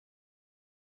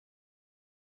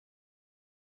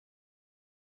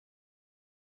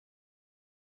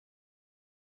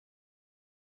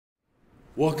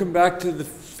Welcome back to the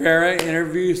FARA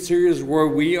interview series where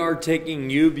we are taking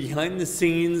you behind the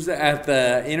scenes at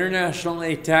the International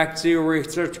Ataxia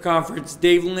Research Conference.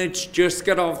 Dave Lynch just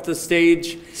got off the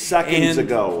stage seconds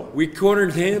ago. We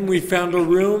cornered him, we found a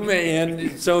room,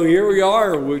 and so here we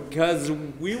are because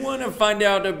we want to find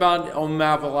out about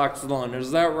omaveloxolone.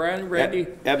 Is that right, Randy?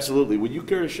 Absolutely. Would you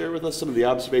care to share with us some of the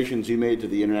observations you made to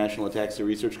the International Ataxia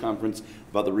Research Conference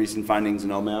about the recent findings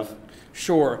in OMAV?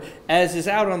 Sure. As is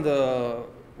out on the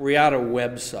Reata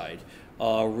website,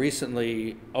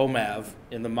 recently OMAV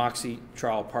in the Moxie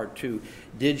trial part 2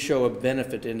 did show a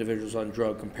benefit to individuals on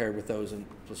drug compared with those in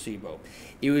placebo.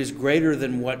 It was greater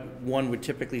than what one would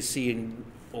typically see in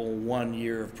 1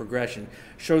 year of progression,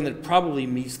 showing that it probably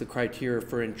meets the criteria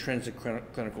for intrinsic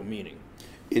clinical meaning.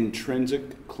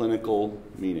 Intrinsic clinical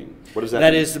meaning. What does that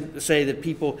mean? That is to say that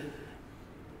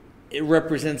it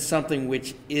represents something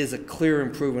which is a clear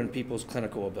improvement in people's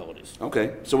clinical abilities.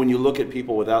 Okay, so when you look at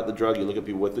people without the drug, you look at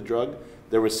people with the drug,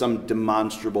 there was some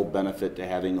demonstrable benefit to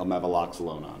having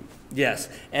omaveloxolone on. Yes,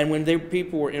 and when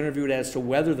people were interviewed as to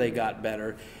whether they got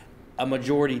better, a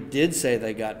majority did say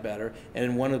they got better, and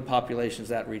in one of the populations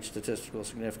that reached statistical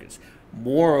significance.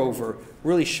 Moreover,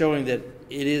 really showing that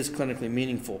it is clinically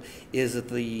meaningful is that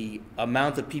the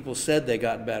amount that people said they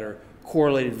got better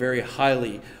correlated very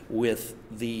highly with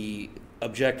the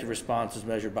objective responses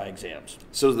measured by exams.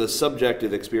 So the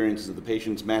subjective experiences of the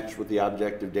patients matched with the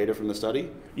objective data from the study?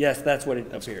 Yes, that's what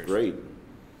it appears. Great.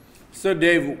 So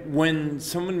Dave, when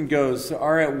someone goes,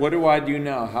 all right, what do I do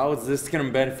now? How is this going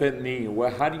to benefit me?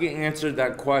 Well, how do you answer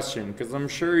that question? Because I'm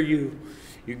sure you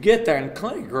get that in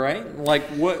clinic, right? Like,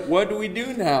 what do we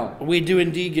do now? We do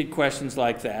indeed get questions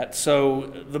like that.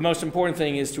 So the most important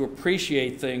thing is to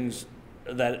appreciate things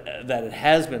that it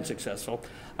has been successful.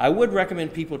 I would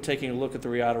recommend people taking a look at the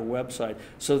Reata website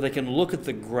so they can look at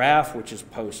the graph which is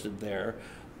posted there.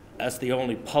 That's the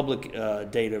only public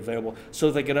data available,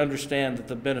 so they can understand that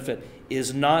the benefit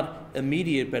is not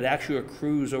immediate but actually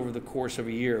accrues over the course of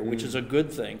a year, which is a good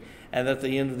thing, and at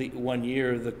the end of the 1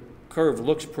 year the curve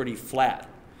looks pretty flat,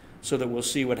 so that we'll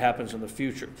see what happens in the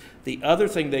future. The other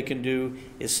thing they can do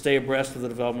is stay abreast of the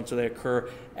developments that occur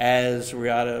as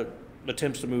Reata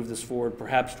attempts to move this forward,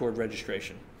 perhaps toward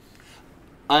registration.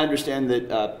 I understand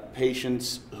that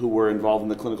patients who were involved in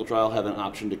the clinical trial have an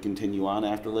option to continue on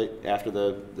after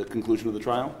the conclusion of the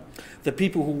trial? The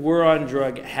people who were on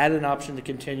drug had an option to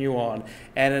continue on,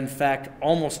 and in fact,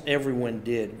 almost everyone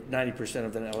did. 90%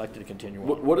 of them elected to continue on.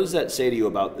 What does that say to you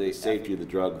about the safety of the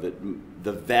drug, that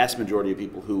the vast majority of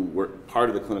people who were part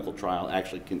of the clinical trial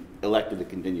actually elected to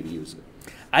continue to use it?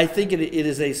 I think it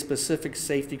is a specific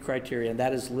safety criteria, and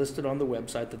that is listed on the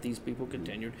website that these people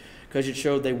continued, because it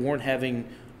showed they weren't having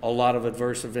a lot of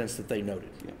adverse events that they noted.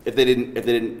 Yeah. If it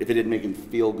didn't make them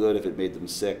feel good, if it made them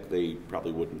sick, they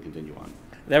probably wouldn't continue on.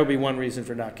 That would be one reason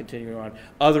for not continuing on.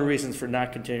 Other reasons for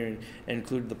not continuing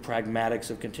include the pragmatics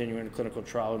of continuing a clinical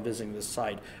trial and visiting the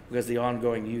site, because the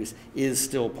ongoing use is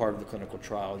still part of the clinical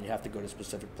trial, and you have to go to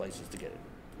specific places to get it.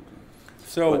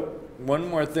 So one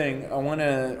more thing, I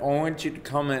want you to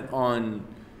comment on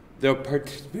the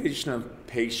participation of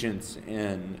patients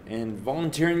and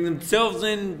volunteering themselves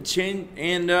and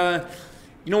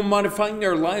modifying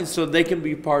their lives so they can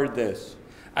be part of this.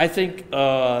 I think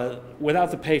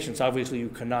without the patients, obviously you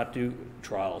cannot do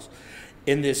trials.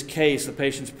 In this case, the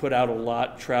patients put out a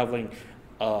lot, traveling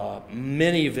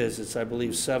many visits, I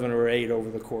believe 7 or 8 over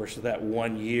the course of that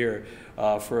 1 year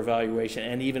for evaluation,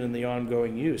 and even in the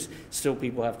ongoing use. Still,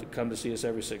 people have to come to see us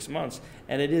every 6 months,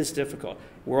 and it is difficult.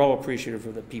 We're all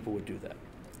appreciative that people would do that.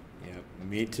 Yeah,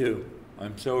 me too.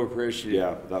 I'm so appreciative.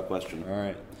 Yeah, without question. All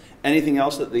right. Anything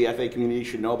else that the FA community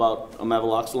should know about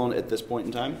omaveloxolone at this point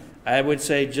in time? I would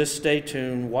say just stay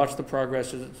tuned, watch the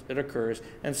progress as it occurs,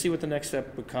 and see what the next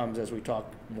step becomes as we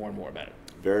talk more and more about it.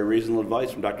 Very reasonable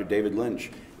advice from Dr. David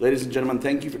Lynch. Ladies and gentlemen,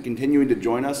 thank you for continuing to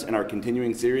join us in our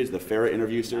continuing series, the FARA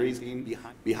interview series,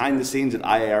 Behind the Scenes at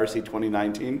IARC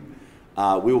 2019.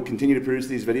 We will continue to produce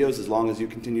these videos as long as you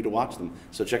continue to watch them.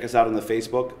 So check us out on the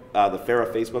Facebook, the FARA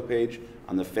Facebook page,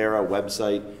 on the FARA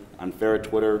website, on FARA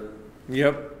Twitter.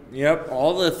 Yep,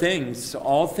 all things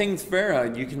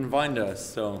FARA, you can find us.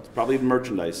 So it's probably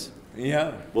merchandise.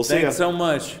 Yeah, we'll see you. Thanks so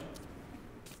much.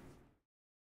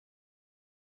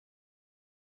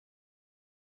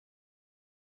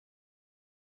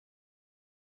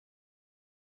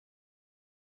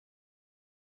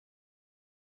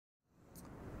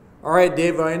 All right,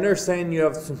 Dave, I understand you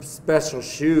have some special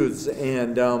shoes,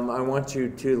 and I want you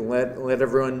to let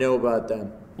everyone know about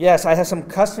them. Yes, I have some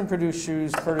custom-produced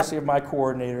shoes, courtesy of my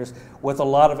coordinators, with a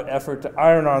lot of effort to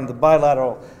iron on the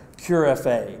bilateral Cure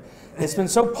FA. It's been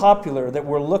so popular that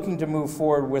we're looking to move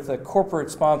forward with a corporate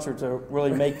sponsor to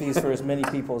really make these for as many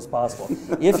people as possible.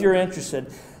 If you're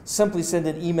interested, simply send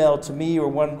an email to me or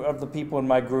one of the people in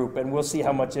my group, and we'll see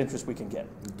how much interest we can get.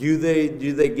 Do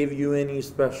they give you any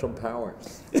special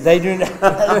powers? They do not.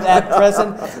 At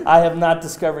present, I have not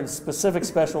discovered specific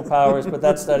special powers, but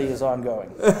that study is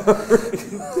ongoing.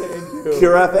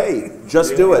 Cure FA,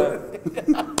 just do it.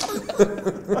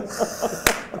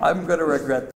 I'm going to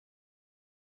regret